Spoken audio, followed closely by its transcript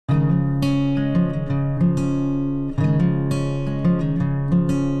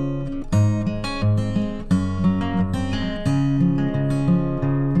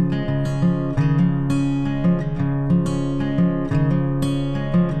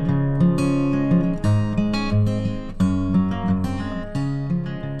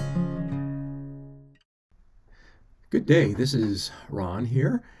Good day, this is Ron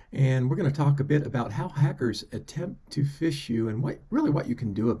here, and we're going to talk a bit about how hackers attempt to phish you and what you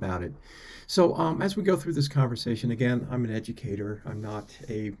can do about it. So as we go through this conversation, again, I'm an educator. I'm not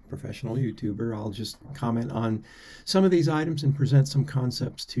a professional YouTuber. I'll just comment on some of these items and present some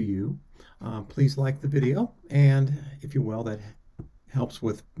concepts to you. Please like the video, and if you will, that helps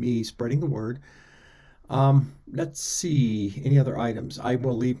with me spreading the word. Let's see, any other items? I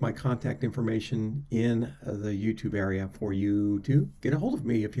will leave my contact information in the YouTube area for you to get a hold of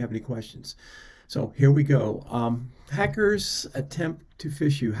me if you have any questions. So here we go. Hackers attempt to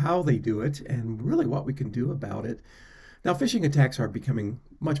phish you, how they do it, and really what we can do about it. Now, phishing attacks are becoming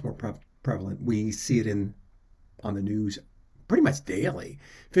much more prevalent. We see it on the news pretty much daily.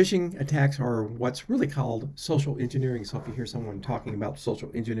 Phishing attacks are what's really called social engineering. So if you hear someone talking about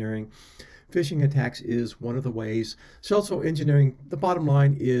social engineering, phishing attacks is one of the ways. Social engineering, the bottom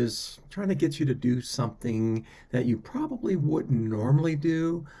line is trying to get you to do something that you probably wouldn't normally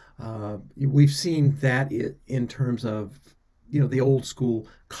do. We've seen that in terms of, the old school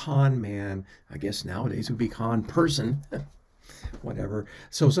con man. I guess nowadays it would be con person. Whatever.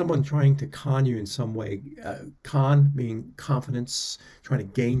 So someone trying to con you in some way, con meaning confidence, trying to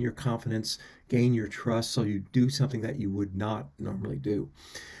gain your confidence, gain your trust, so you do something that you would not normally do.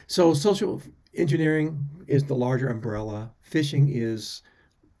 So social engineering is the larger umbrella. Phishing is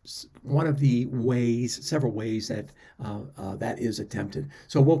one of the ways, several ways that that is attempted.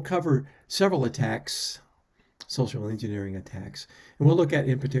 So we'll cover several attacks, social engineering attacks, and we'll look at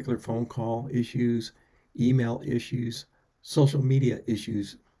in particular phone call issues, email issues, social media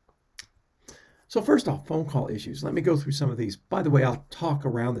issues. So first off, phone call issues. Let me go through some of these. By the way, I'll talk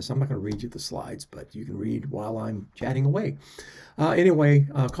around this. I'm not going to read you the slides, but you can read while I'm chatting away. Anyway,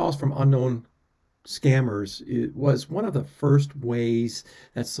 calls from unknown scammers. It was one of the first ways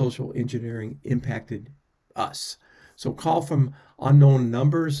that social engineering impacted us. So call from unknown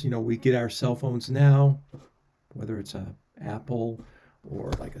numbers. We get our cell phones now, whether it's a Apple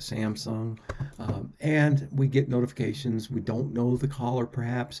or like a Samsung, and we get notifications. We don't know the caller,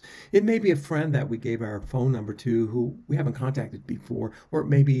 perhaps. It may be a friend that we gave our phone number to who we haven't contacted before, or it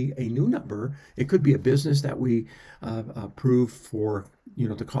may be a new number. It could be a business that we approved for,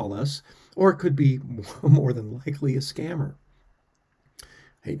 to call us, or it could be more than likely a scammer.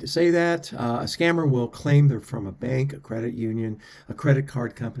 Hate to say that. A scammer will claim they're from a bank, a credit union, a credit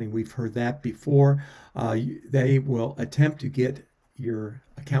card company. We've heard that before. They will attempt to get your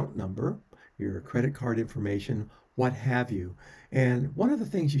account number, your credit card information, what have you. And one of the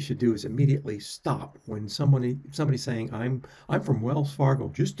things you should do is immediately stop when somebody's saying, I'm from Wells Fargo,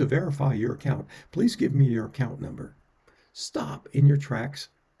 just to verify your account. Please give me your account number. Stop in your tracks.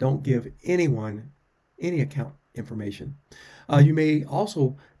 Don't give anyone any account information. You may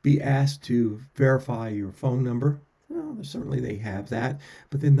also be asked to verify your phone number. Well, certainly they have that,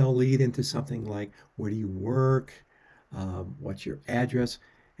 but then they'll lead into something like, where do you work? What's your address?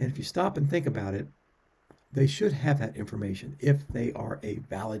 And if you stop and think about it, they should have that information if they are a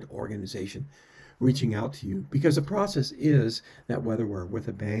valid organization reaching out to you. Because the process is that whether we're with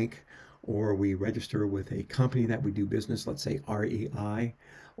a bank or we register with a company that we do business, let's say REI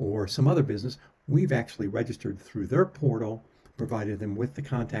or some other business, we've actually registered through their portal, provided them with the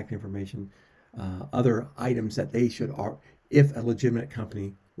contact information, other items that they should, if a legitimate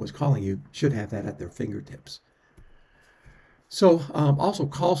company was calling you, should have that at their fingertips. So also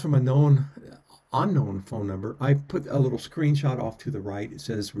calls from a unknown phone number. I put a little screenshot off to the right. It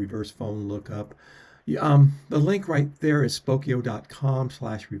says reverse phone lookup. The link right there is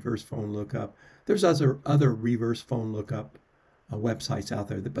spokeo.com/reverse phone lookup. There's other reverse phone lookup websites out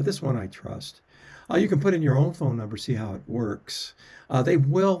there, but this one I trust. You can put in your own phone number, see how it works. They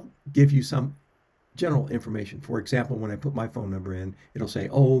will give you some general information. For example, when I put my phone number in, it'll say,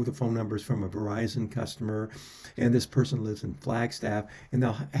 oh, the phone number is from a Verizon customer, and this person lives in Flagstaff, and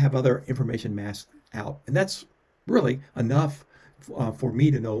they'll have other information masked out. And that's really enough for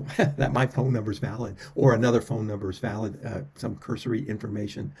me to know that my phone number is valid, or another phone number is valid, some cursory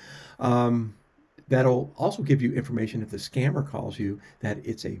information. That'll also give you information if the scammer calls you that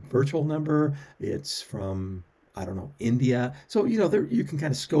it's a virtual number, it's from, I don't know, India. So, you can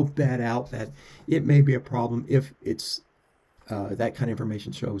kind of scope that out, that it may be a problem if it's that kind of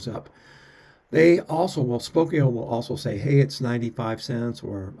information shows up. They also, Spokeo will also say, hey, it's 95 cents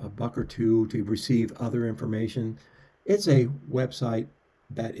or a buck or two to receive other information. It's a website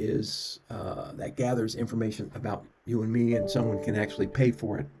that is that gathers information about you and me, and someone can actually pay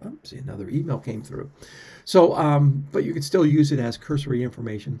for it. Oh, see, another email came through. So, but you can still use it as cursory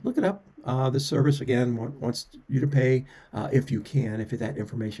information. Look it up. The service, again, wants you to pay if you can, if that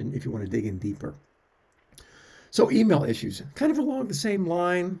information, if you want to dig in deeper. So email issues, kind of along the same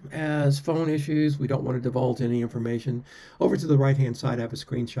line as phone issues. We don't want to divulge any information. Over to the right-hand side, I have a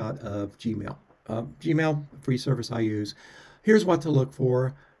screenshot of Gmail. Gmail, free service I use. Here's what to look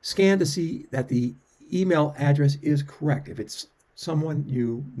for. Scan to see that the email address is correct. If it's someone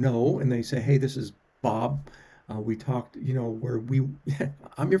you know and they say, hey, this is Bob, we talked,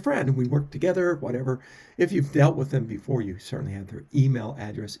 I'm your friend and we work together, whatever. If you've dealt with them before, you certainly have their email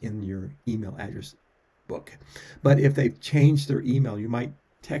address in your email address book. But if they've changed their email, you might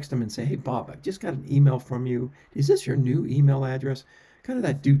text them and say, hey, Bob, I just got an email from you. Is this your new email address? Kind of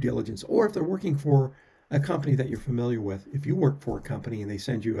that due diligence. Or if they're working for a company that you're familiar with, if you work for a company and they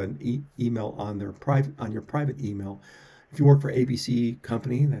send you an email on your private email, if you work for ABC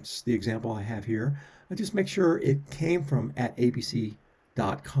company, that's the example I have here, just make sure it came from at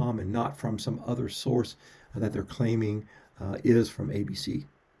abc.com and not from some other source that they're claiming is from ABC.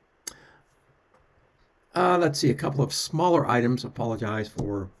 Let's see, a couple of smaller items. Apologize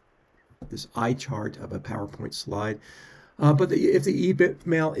for this eye chart of a PowerPoint slide. But if the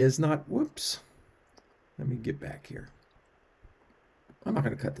email is not, whoops, let me get back here. I'm not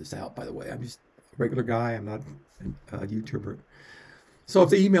going to cut this out, by the way. I'm just a regular guy. I'm not a YouTuber. So if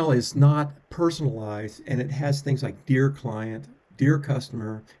the email is not personalized and it has things like dear client, dear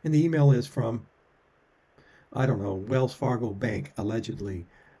customer, and the email is from, I don't know, Wells Fargo Bank, allegedly.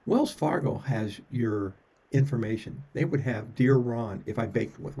 Wells Fargo has your information. They would have Dear Ron if I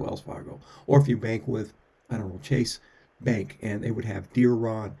banked with Wells Fargo. Or if you bank with, I don't know, Chase Bank, and they would have Dear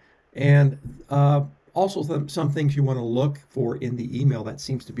Ron. And also some things you want to look for in the email that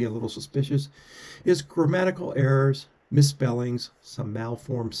seems to be a little suspicious is grammatical errors, misspellings, some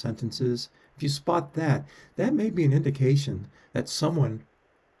malformed sentences. If you spot that, that may be an indication that someone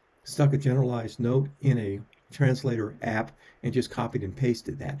stuck a generalized note in a translator app and just copied and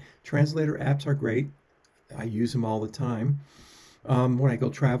pasted that. Translator apps are great. I use them all the time when I go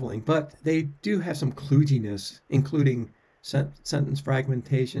traveling, but they do have some kludginess, including sentence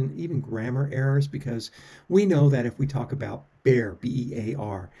fragmentation, even grammar errors, because we know that if we talk about bear,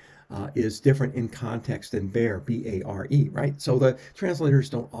 B-E-A-R, is different in context than bear, B-A-R-E, right? So the translators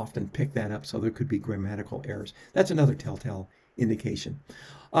don't often pick that up, so there could be grammatical errors. That's another telltale indication.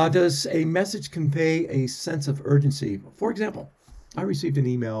 Does a message convey a sense of urgency? For example, I received an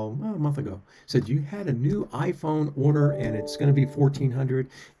email a month ago. Said you had a new iPhone order and it's going to be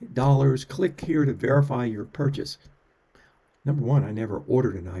 $1,400. Click here to verify your purchase. Number one, I never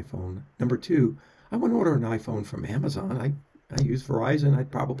ordered an iPhone. Number two, I wouldn't order an iPhone from Amazon. I use Verizon.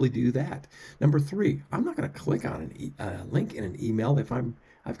 I'd probably do that. Number three, I'm not going to click on a link in an email if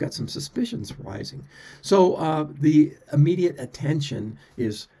I've got some suspicions rising. So the immediate attention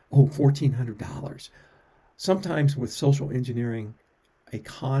is, oh, $1,400. Sometimes with social engineering, a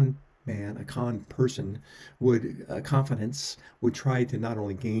con man, a con person confidence would try to not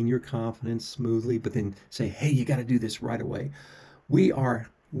only gain your confidence smoothly, but then say, hey, you got to do this right away. We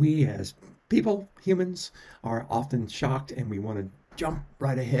as people, humans, are often shocked and we want to jump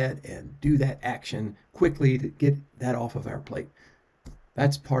right ahead and do that action quickly to get that off of our plate.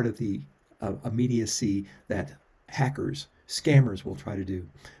 That's part of the immediacy that hackers, scammers will try to do.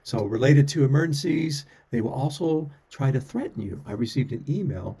 So related to emergencies, they will also try to threaten you. I received an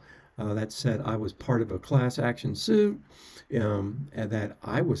email that said I was part of a class action suit and that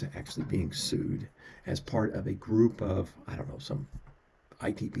I was actually being sued as part of a group of, I don't know, some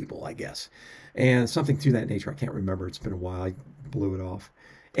IT people, I guess. And something to that nature. I can't remember. It's been a while. I blew it off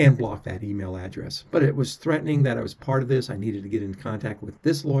and blocked that email address. But it was threatening that I was part of this. I needed to get in contact with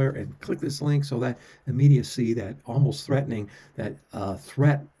this lawyer and click this link. So that immediacy, that almost threatening, that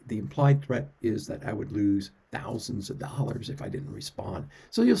threat, the implied threat is that I would lose thousands of dollars if I didn't respond.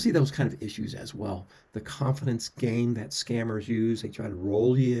 So you'll see those kind of issues as well. The confidence game that scammers use, they try to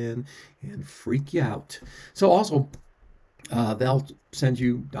roll you in and freak you out. So also, they'll send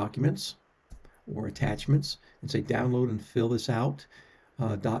you documents or attachments and say download and fill this out.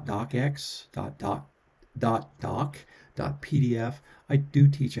 .docx, .doc, .pdf. I do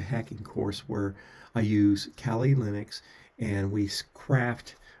teach a hacking course where I use Kali Linux and we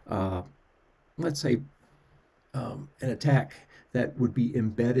craft, let's say, an attack that would be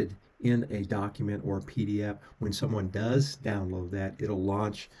embedded in a document or a PDF. When someone does download that, it'll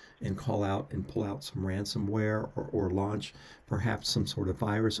launch and call out and pull out some ransomware or launch perhaps some sort of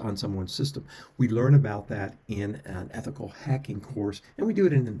virus on someone's system. We learn about that in an ethical hacking course, and we do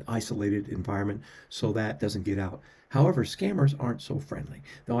it in an isolated environment so that doesn't get out. However, scammers aren't so friendly.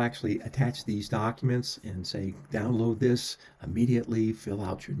 They'll actually attach these documents and say, download this immediately, fill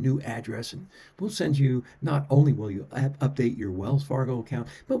out your new address, and we'll send you, not only will you update your Wells Fargo account,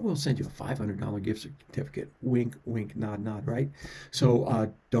 but we'll send you a $500 gift certificate. Wink, wink, nod, nod, right?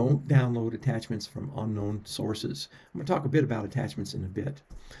 So don't download attachments from unknown sources. I'm going to talk a bit about attachments in a bit.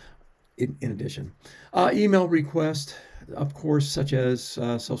 In addition, email requests, of course, such as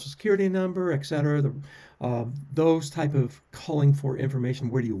social security number, etc. Those type of calling for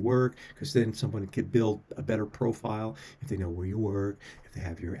information. Where do you work? Because then someone could build a better profile if they know where you work, if they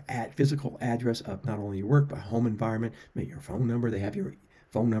have your physical address of not only your work but home environment, maybe your phone number. They have your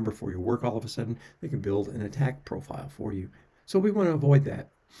phone number for your work. All of a sudden, they can build an attack profile for you. So we want to avoid that.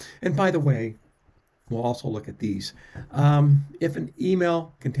 And by the way, we'll also look at these. If an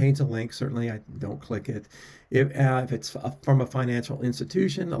email contains a link, certainly I don't click it. If it's from a financial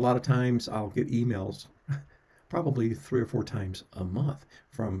institution, a lot of times I'll get emails probably 3 or 4 times a month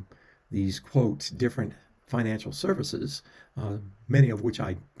from these, quote, different financial services, many of which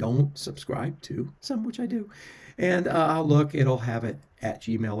I don't subscribe to, some which I do. And I'll look, it'll have it at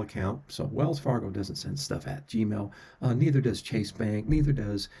Gmail account. So Wells Fargo doesn't send stuff at Gmail. Neither does Chase Bank, neither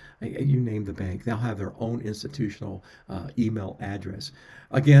does, you name the bank. They'll have their own institutional email address.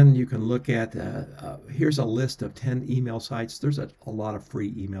 Again, you can look at, here's a list of 10 email sites. There's a lot of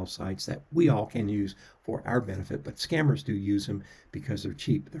free email sites that we all can use for our benefit, but scammers do use them because they're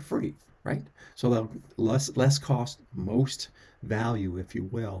cheap, they're free, right? So they'll less cost, most value, if you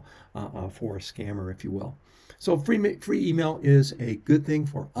will, for a scammer, if you will. So free email is a good thing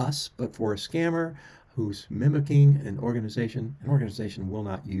for us, but for a scammer who's mimicking an organization will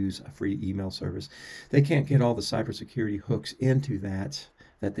not use a free email service. They can't get all the cybersecurity hooks into that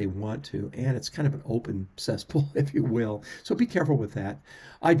they want to, and it's kind of an open cesspool, if you will. So be careful with that.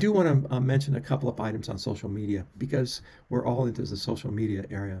 I do want to mention a couple of items on social media because we're all into the social media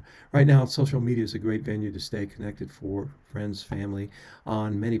area. Right now, social media is a great venue to stay connected for friends, family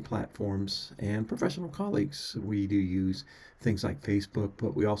on many platforms, and professional colleagues. We do use things like Facebook,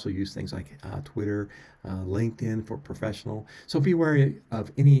 but we also use things like Twitter, LinkedIn for professional. So be wary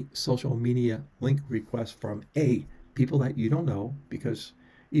of any social media link requests from people that you don't know, because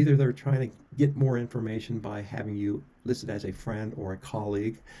either they're trying to get more information by having you listed as a friend or a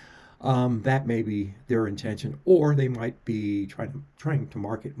colleague. That may be their intention, or they might be trying to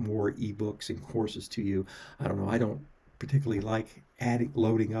market more ebooks and courses to you. I don't know. I don't particularly like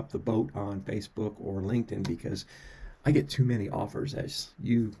loading up the boat on Facebook or LinkedIn because I get too many offers, as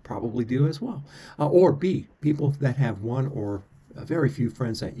you probably do as well. Or B, people that have one or very few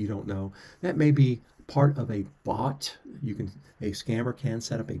friends that you don't know. That may be part of a bot. A scammer can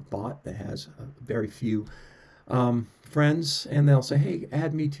set up a bot that has very few friends, and they'll say, hey,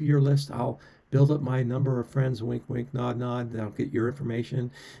 add me to your list. I'll build up my number of friends, wink, wink, nod, nod. They'll get your information,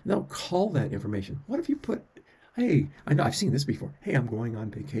 and they'll call that information. What if you put, hey, I know I've seen this before. Hey, I'm going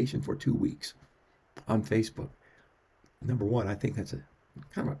on vacation for 2 weeks on Facebook. Number one, I think that's a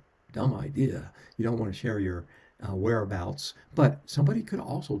kind of a dumb idea. You don't want to share your whereabouts, but somebody could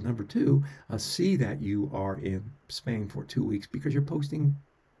also, number two, see that you are in Spain for 2 weeks because you're posting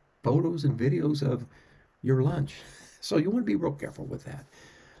photos and videos of your lunch. So you want to be real careful with that.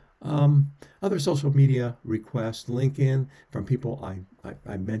 Other social media requests, LinkedIn, from people,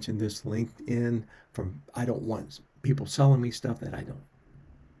 I mentioned this, LinkedIn, from I don't want people selling me stuff that I don't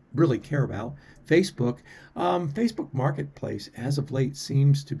really care about. Facebook, Facebook Marketplace, as of late,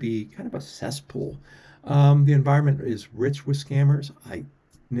 seems to be kind of a cesspool. The environment is rich with scammers.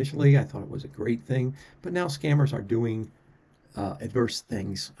 Initially, I thought it was a great thing, but now scammers are doing adverse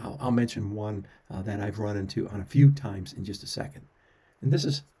things. I'll mention one that I've run into on a few times in just a second. And this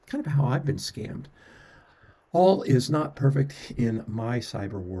is kind of how I've been scammed. All is not perfect in my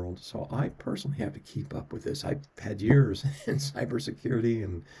cyber world, so I personally have to keep up with this. I've had years in cybersecurity,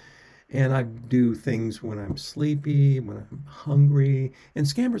 and I do things when I'm sleepy, when I'm hungry, and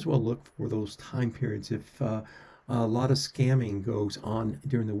scammers will look for those time periods if a lot of scamming goes on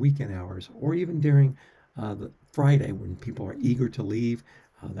during the weekend hours, or even during the Friday when people are eager to leave.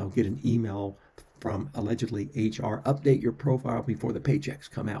 They'll get an email from allegedly HR, update your profile before the paychecks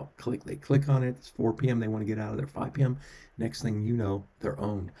come out. They click on it, it's 4 p.m., they want to get out of there 5 p.m. Next thing you know, they're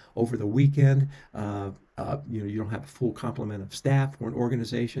owned. Over the weekend, you don't have a full complement of staff for an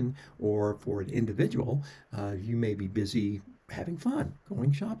organization or for an individual. You may be busy having fun,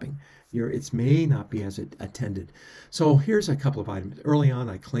 going shopping. It may not be as attended. So here's a couple of items. Early on,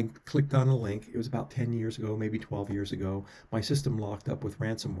 I clicked on a link. It was about 10 years ago, maybe 12 years ago. My system locked up with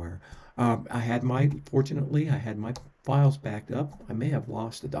ransomware. Fortunately, I had my files backed up. I may have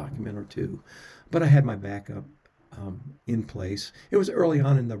lost a document or two, but I had my backup in place. It was early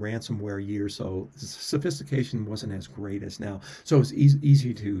on in the ransomware year, so sophistication wasn't as great as now. So it was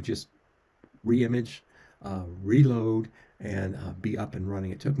easy to just reimage, reload, and be up and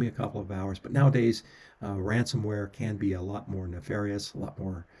running. It took me a couple of hours, but nowadays ransomware can be a lot more nefarious, a lot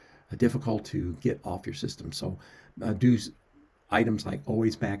more difficult to get off your system. So do items like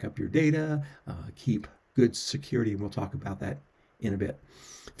always back up your data, keep good security, and we'll talk about that in a bit.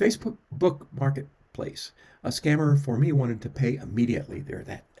 Facebook Marketplace. A scammer for me wanted to pay immediately.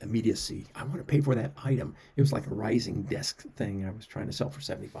 That immediacy. I want to pay for that item. It was like a rising desk thing I was trying to sell for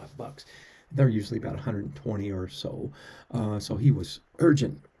 75 bucks. They're usually about 120 or so. So he was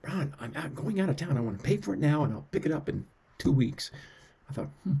urgent. Ron, I'm going out of town. I want to pay for it now, and I'll pick it up in 2 weeks. I thought,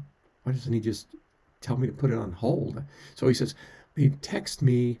 why doesn't he just tell me to put it on hold? So he texts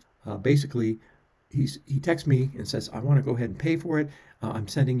me, basically, he texts me and says, I want to go ahead and pay for it. I'm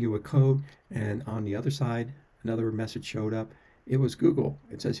sending you a code. And on the other side, another message showed up. It was Google.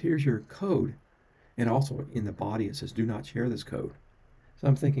 It says, here's your code. And also in the body, it says, do not share this code. So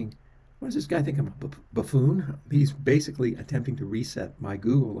I'm thinking, what does this guy think I'm a buffoon? He's basically attempting to reset my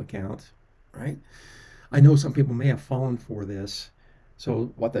Google account, right? I know some people may have fallen for this.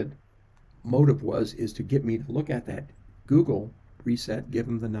 So what the motive is to get me to look at that Google reset, give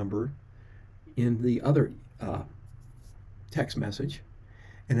him the number in the other text message.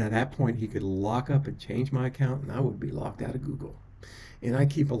 And at that point, he could lock up and change my account, and I would be locked out of Google. And I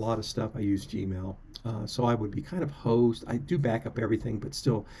keep a lot of stuff. I use Gmail. So I would be kind of hosed. I do back up everything, but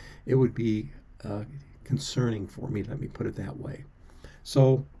still, it would be concerning for me, let me put it that way.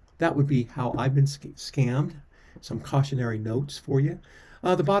 So that would be how I've been scammed. Some cautionary notes for you.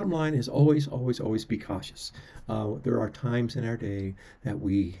 The bottom line is always, always, always be cautious. There are times in our day that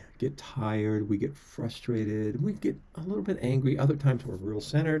we get tired, we get frustrated, we get a little bit angry. Other times we're real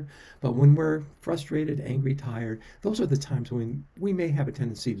centered. But when we're frustrated, angry, tired, those are the times when we may have a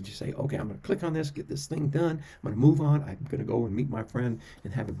tendency to just say, okay, I'm going to click on this, get this thing done. I'm going to move on. I'm going to go and meet my friend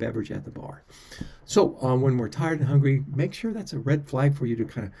and have a beverage at the bar. So when we're tired and hungry, make sure that's a red flag for you to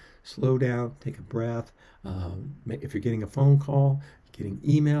kind of slow down, take a breath. If you're getting a phone call, getting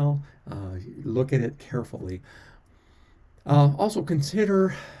email, look at it carefully. Also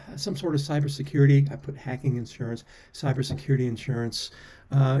consider some sort of cybersecurity. I put hacking insurance, cybersecurity insurance.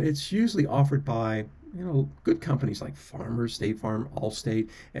 It's usually offered by good companies like Farmers, State Farm, Allstate,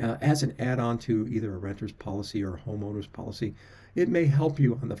 as an add-on to either a renter's policy or a homeowner's policy. It may help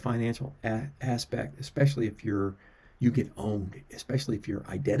you on the financial aspect, especially if you get owned, especially if your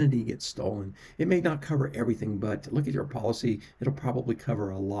identity gets stolen. It may not cover everything, but look at your policy. It'll probably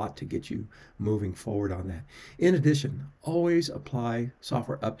cover a lot to get you moving forward on that. In addition, always apply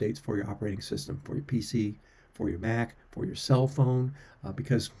software updates for your operating system, for your PC, for your Mac, for your cell phone,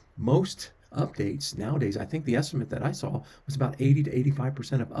 because most updates nowadays, I think the estimate that I saw was about 80 to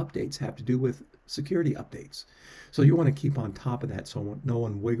 85% of updates have to do with security updates. So you want to keep on top of that so no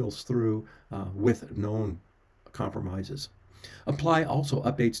one wiggles through with known compromises. Apply also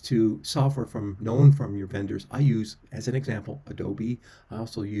updates to software known from your vendors. I use, as an example, Adobe. I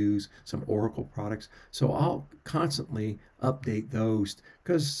also use some Oracle products. So I'll constantly update those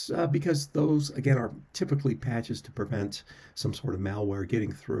because those, again, are typically patches to prevent some sort of malware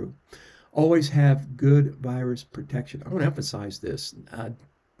getting through. Always have good virus protection. I want to emphasize this.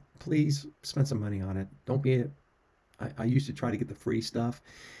 Please spend some money on it. Don't be I used to try to get the free stuff.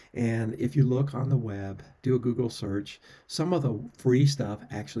 And if you look on the web, do a Google search, some of the free stuff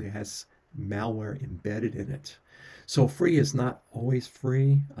actually has malware embedded in it. So free is not always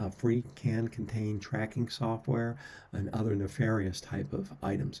free. Free can contain tracking software and other nefarious type of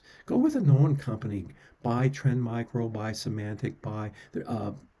items. Go with a known company. Buy Trend Micro, buy Symantec,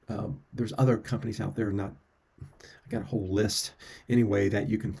 there's other companies out there, I got a whole list anyway that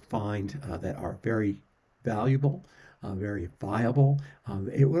you can find that are very valuable, very viable.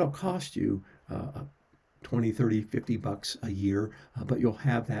 It will cost you 20, 30, 50 bucks a year, but you'll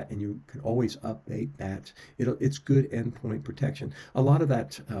have that and you can always update that. It's good endpoint protection. A lot of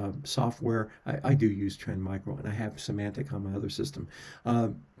that software, I do use Trend Micro and I have Symantec on my other system.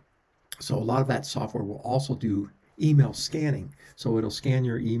 So a lot of that software will also do email scanning. So it'll scan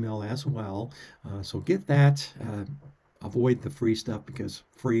your email as well. So get that. avoid the free stuff, because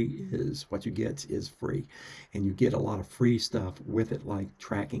free is what you get is free, and you get a lot of free stuff with it, like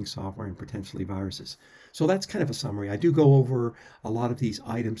tracking software and potentially viruses. So that's kind of a summary. I do go over a lot of these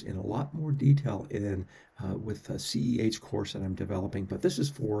items in a lot more detail in with a CEH course that I'm developing, but this is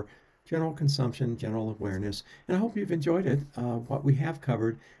for general consumption, general awareness, and I hope you've enjoyed it. What we have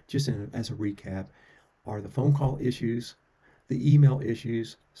covered, just as a recap, are the phone call issues, the email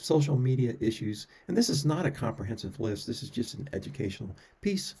issues, social media issues, and this is not a comprehensive list. This is just an educational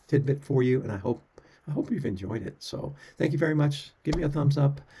piece, tidbit for you, and I hope you've enjoyed it. So thank you very much. Give me a thumbs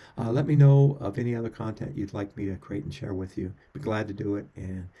up. Let me know of any other content you'd like me to create and share with you. Be glad to do it,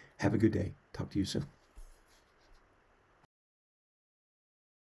 and have a good day. Talk to you soon.